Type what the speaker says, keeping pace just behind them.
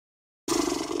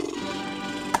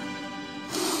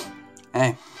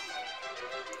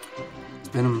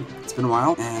It's been a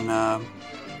while, and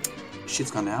shit's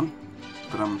gone down,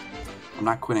 but I'm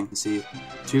not quitting. See,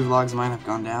 2 vlogs of mine have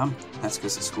gone down. That's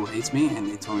because the school hates me, and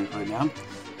they told me to put it down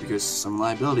because some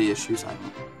liability issues. I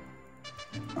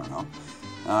don't know.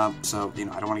 So you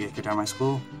know, I don't want to get kicked out of my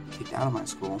school.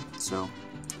 So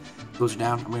those are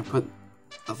down. I'm gonna put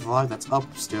the vlog that's up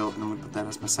still, and I'm gonna put that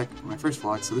as my first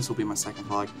vlog. So this will be my second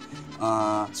vlog.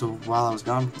 So while I was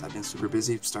gone, I've been super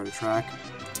busy. Started track,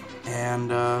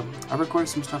 and I recorded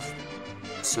some stuff.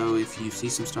 So if you see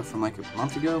some stuff from like a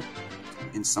month ago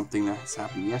and something that has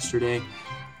happened yesterday,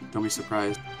 don't be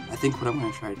surprised. I think what I'm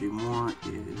going to try to do more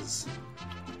is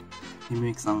maybe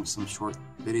make some short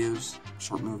videos,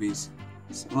 short movies,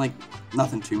 like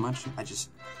nothing too much.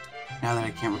 Now that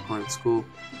I can't record at school,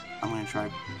 I'm going to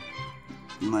try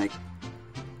like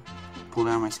pull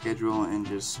down my schedule and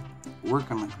just work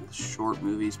on like short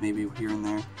movies, maybe here and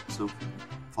there. So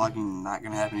vlogging not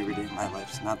gonna happen every day of my life.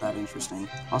 It's not that interesting.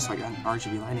 Also, I got an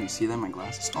RGB lighting. You see that in my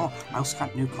glasses? Oh, I also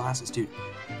got new glasses, dude.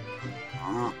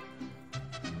 A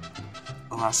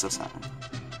lot of stuff's happening.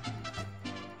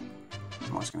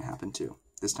 More's gonna happen too.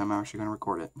 This time I'm actually gonna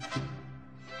record it.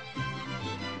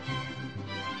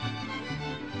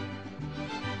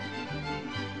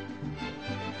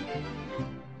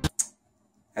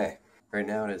 Hey, right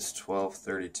now it is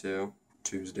 12:32,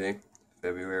 Tuesday,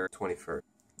 February 21st.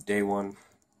 Day 1.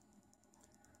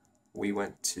 We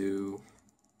went to,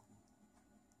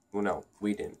 well no,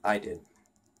 we didn't, I did.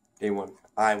 Day 1,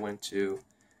 I went to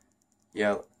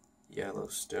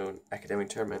Yellowstone Academic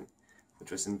Tournament,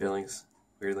 which was in Billings,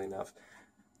 weirdly enough.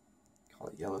 Call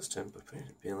it Yellowstone, but put it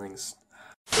in Billings.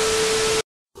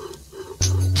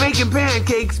 Baking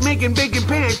pancakes, making bacon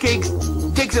pancakes.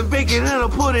 Take some bacon and I'll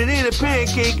put it in a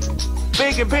pancake.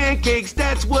 Bacon pancakes,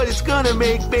 that's what it's gonna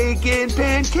make. Bacon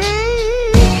pancakes.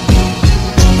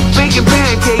 Bacon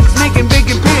pancakes, making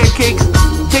bacon pancakes.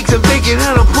 Take some bacon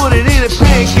and I'll put it in a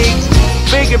pancake.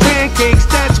 Bacon pancakes,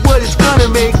 that's what it's gonna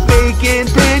make. Bacon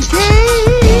pancakes.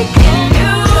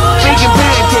 Bacon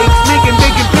pancakes, making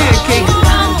bacon pancakes.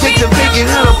 Take some bacon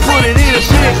and I'll put it in a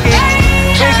pancake.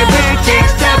 Bacon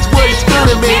pancakes, that's what it's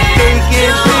gonna make.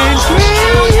 Bacon pancakes.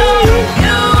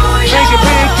 Bacon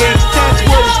pancakes, that's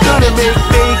what it's gonna make.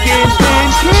 Bacon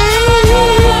pancakes.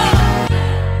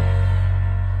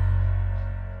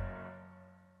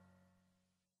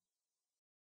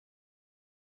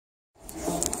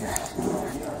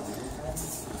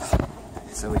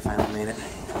 So we finally made it.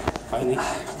 Finally?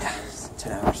 Yeah,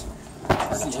 10 hours.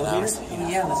 10 hours.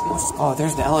 Yeah, let's go. Oh,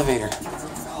 there's the elevator.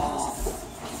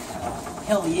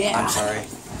 Hell yeah. I'm sorry.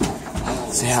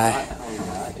 Say hi.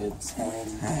 It's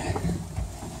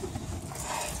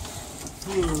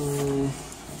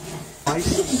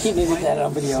You needed that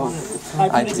on video.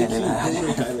 I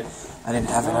didn't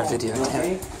have it on video.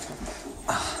 Okay.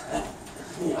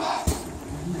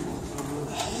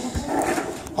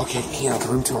 Okay, Keanu,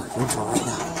 room tour right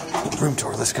now. Room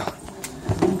tour, let's go.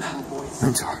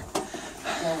 Room tour.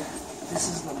 This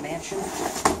is the mansion.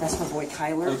 That's my boy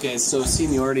Tyler. Okay, so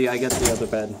seniority, I get the other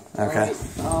bed. Okay.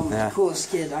 Yeah.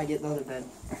 Coolest kid, I get the other bed.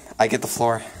 I get the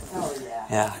floor. Oh yeah.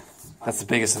 Yeah. That's the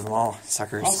biggest of them all,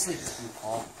 suckers. I'll sleep with you,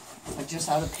 Paul. Like just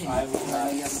out of pity. I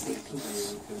know you have a big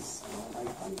penis.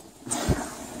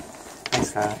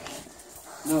 Thanks, Kyle.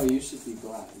 No, you should be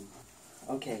glad.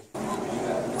 Okay.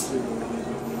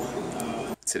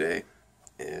 Today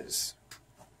is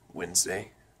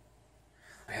Wednesday.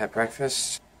 We had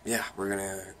breakfast. Yeah, we're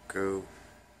gonna go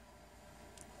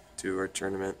do our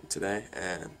tournament today,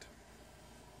 and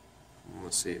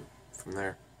we'll see from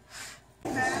there.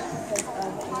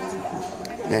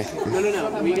 Hey.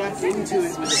 No. We got into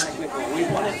it with the technical. We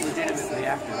won it legitimately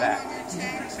after that.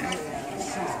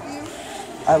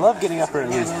 I love getting up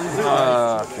early.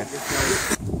 Okay.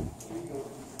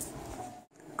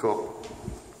 Cool.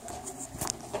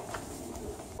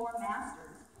 Four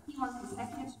Masters. He won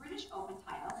consecutive British Open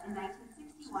titles in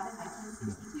 1961 and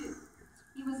 1962.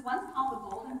 He was once called the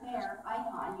Golden Bear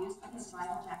icon used by his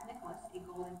rival Jack Nicklaus, a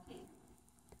golden pig.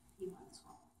 He won this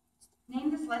one. Named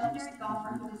this legendary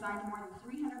golfer who designed more than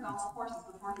 300 golf courses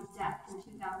before his death in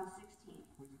 2016.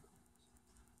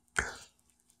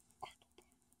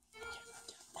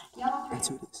 Yellow 3. That's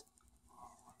who it is.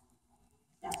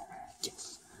 That's correct.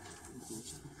 Yes.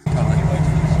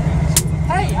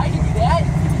 Hey, I can do that.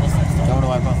 Don't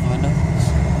wipe off the window.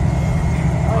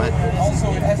 What?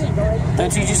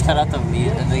 Don't you just cut out the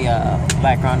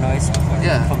background noise?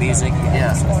 Yeah. For music?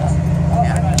 Yeah.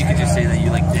 Yeah. You could just say that you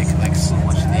like dick like so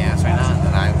much in the ass right now,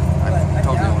 and I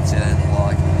totally won't say that in the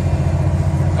vlog.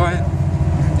 Go ahead.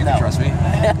 You can trust me.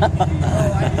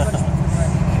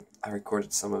 I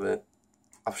recorded some of it.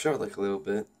 I'll show it like a little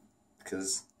bit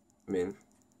because I mean,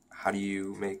 how do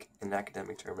you make an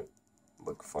academic tournament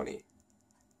look funny?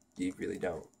 You really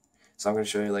don't. So I'm going to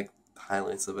show you like the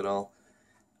highlights of it all.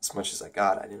 As much as I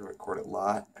got. I didn't record a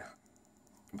lot,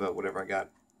 but whatever I got,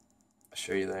 I'll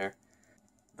show you there.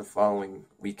 The following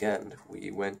weekend, we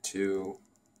went to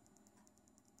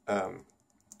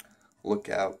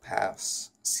Lookout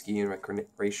Pass Ski and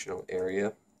Recreational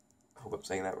Area. I hope I'm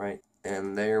saying that right.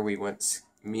 And there we went,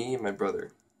 me and my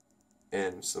brother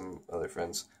and some other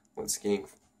friends went skiing,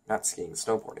 not skiing,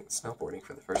 snowboarding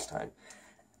for the first time.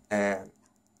 And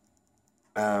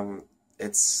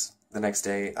it's the next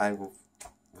day. I was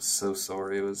so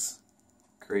sore. It was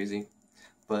crazy,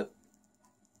 but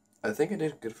I think I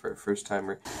did good for a first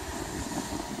timer.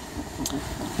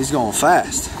 He's going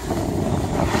fast.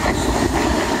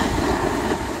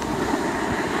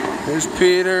 There's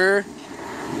Peter.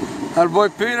 Atta boy,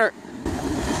 Peter.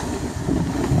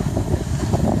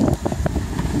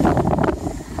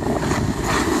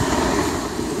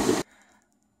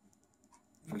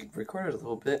 We recorded a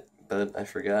little bit, but I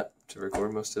forgot to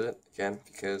record most of it again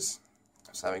because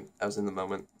I was in the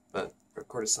moment, but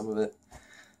recorded some of it.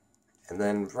 And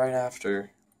then right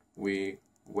after, we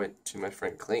went to my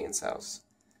friend Clayton's house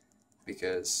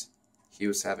because he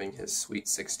was having his Sweet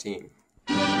 16.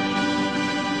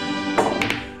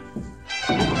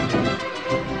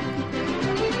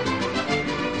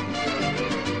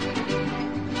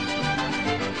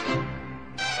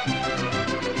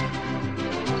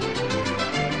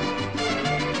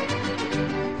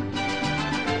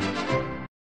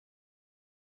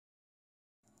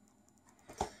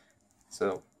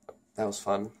 So that was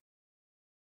fun.